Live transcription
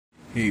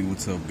Hey,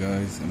 what's up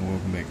guys, and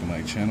welcome back to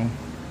my channel.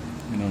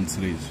 And on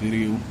today's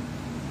video,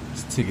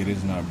 this ticket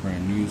is not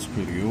brand new, it's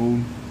pretty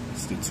old.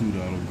 It's the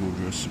 $2 Gold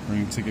Rush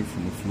Supreme ticket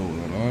from the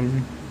Florida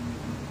lottery.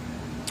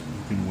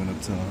 You can win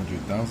up to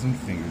 100,000,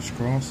 fingers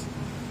crossed.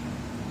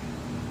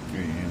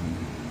 Okay, and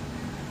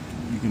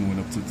you can win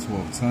up to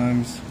 12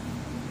 times.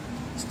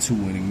 It's 2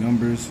 winning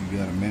numbers. You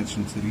gotta match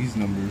them to these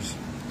numbers.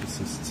 This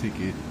is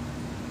ticket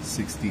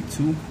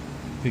 62.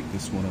 Pick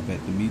this one up at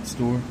the meat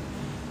store.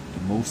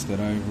 The most that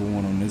I ever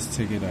won on this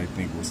ticket, I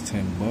think, was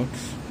 10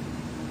 bucks.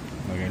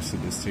 Like I said,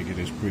 this ticket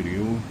is pretty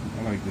old.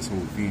 I like this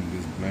whole theme.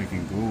 This black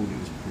and gold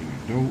is pretty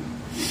dope.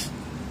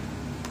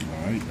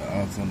 Alright, the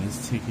odds on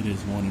this ticket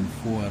is 1 in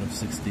 4 out of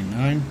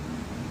 69.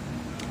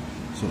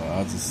 So the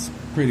odds is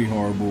pretty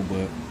horrible,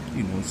 but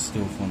you know, it's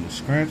still fun to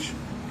scratch.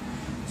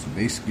 So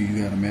basically,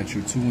 you gotta match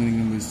your 2 winning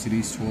numbers to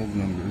these 12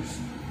 numbers.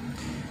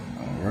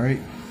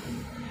 Alright.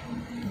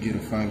 Get a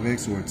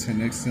 5x or a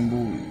 10x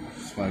symbol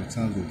 5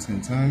 times or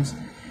 10 times.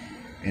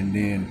 And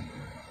then,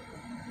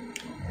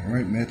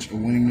 alright, match a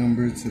winning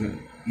number to the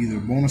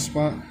either bonus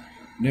spot.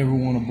 Never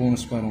won a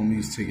bonus spot on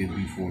these tickets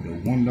before. The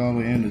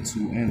 $1 and the 2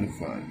 and the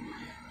 5.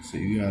 So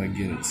you gotta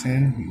get a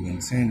 10, you win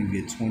 10,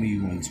 you get 20,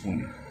 you win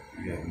 20.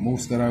 Yeah, the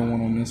most that I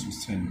won on this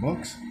was 10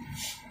 bucks.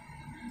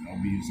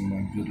 I'll be using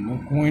my good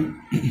luck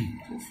coin.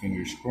 So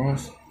fingers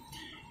crossed.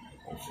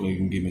 Hopefully you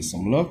can give me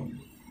some luck.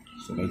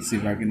 So let's see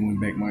if I can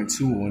win back my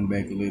 2 or win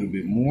back a little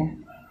bit more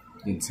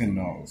than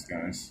 $10,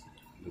 guys.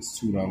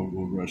 This $2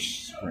 Gold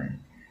Rush Supreme.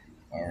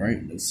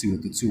 Alright, let's see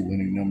what the 2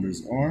 winning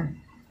numbers are.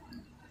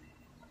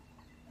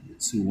 The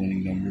 2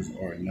 winning numbers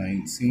are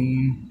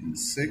 19 and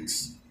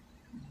 6.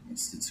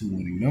 That's the 2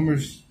 winning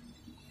numbers.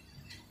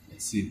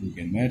 Let's see if we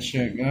can match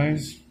that,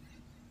 guys.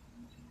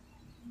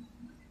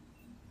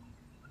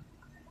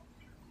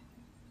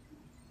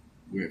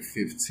 We're at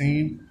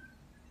 15.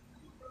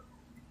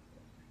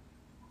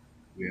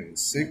 We have a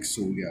 6,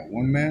 so we got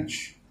 1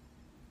 match.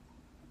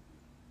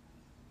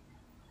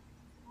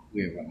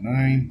 We have a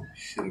 9.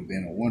 Should have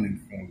been a 1 in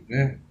front of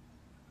that.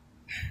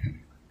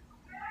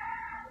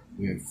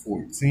 We have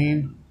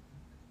 14.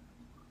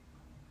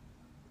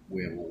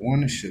 We have a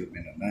 1. It should have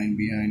been a 9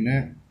 behind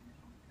that.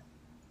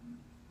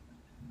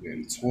 We have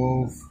a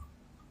 12.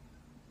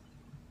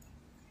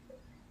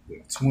 We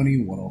have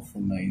 20. 1 off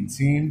from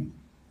 19.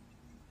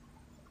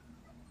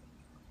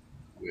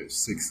 We have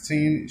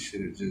 16. It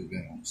should have just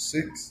been on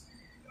 6.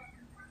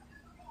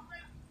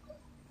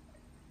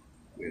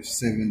 We have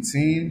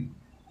 17.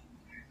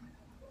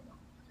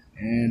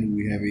 And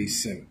we have a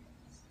 7.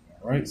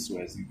 Alright, so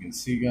as you can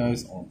see,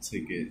 guys, on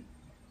ticket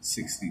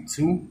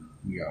 62,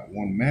 we got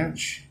 1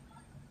 match.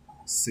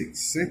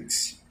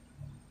 6-6.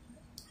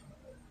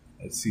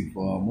 Let's see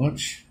for how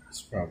much.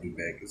 It's probably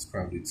back. It's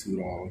probably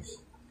 $2.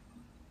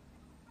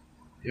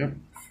 Yep,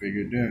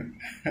 figured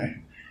that.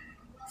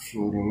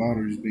 Florida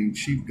lottery's being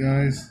cheap,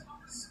 guys.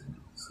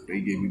 So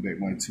they gave me back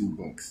my 2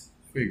 bucks.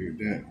 Figured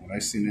that. When I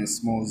seen that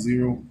small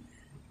 0,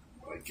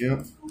 like,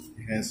 yep,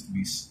 it has to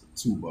be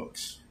 2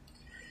 bucks.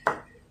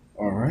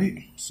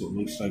 Alright, so it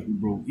looks like we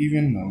broke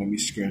even. Now let me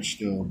scratch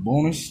the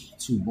bonus,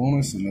 2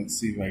 bonus, and let's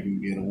see if I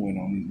can get a win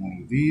on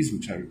one of these,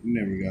 which I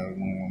never got a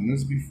win on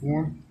this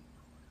before.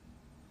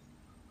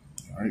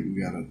 Alright,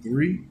 we got a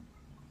 3.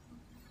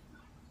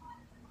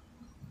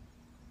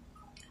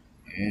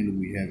 And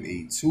we have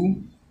a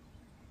 2.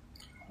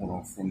 Hold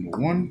on from the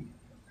 1.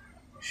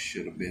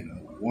 Should have been a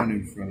 1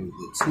 in front of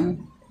the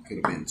 2.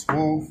 Could have been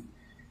 12.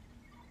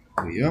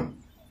 Way up.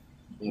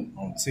 But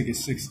on ticket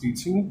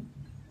 62,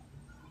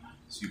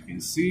 as you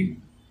can see,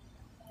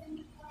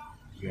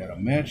 we got a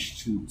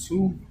match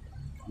 2-2.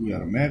 We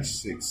got a match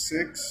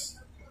 6-6.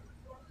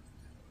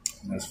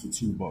 And that's for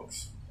 2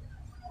 bucks.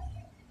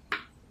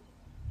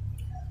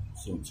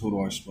 So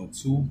total I spent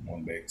 2,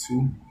 won back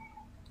 2.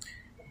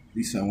 At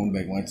least I won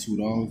back my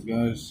 $2,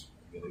 guys.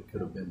 It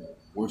could have been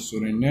worse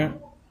than that,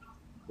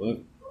 but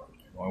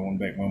I won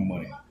back my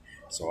money.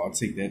 So I'll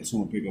take that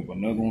 2 and pick up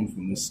another one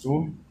from this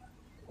store.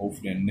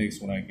 Hopefully the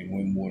next one I can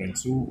win more than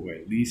 2, or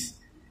at least,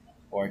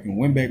 or I can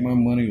win back my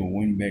money or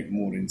win back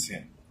more than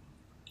 10.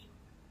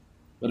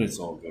 But it's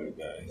all good,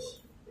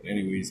 guys. But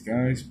anyways,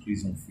 guys,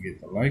 please don't forget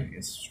to like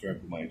and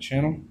subscribe to my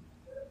channel.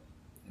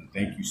 And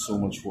thank you so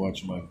much for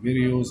watching my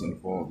videos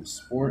and for all the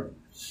support.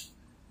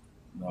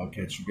 And I'll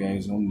catch you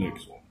guys on the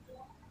next one.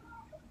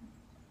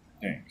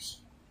 Thanks.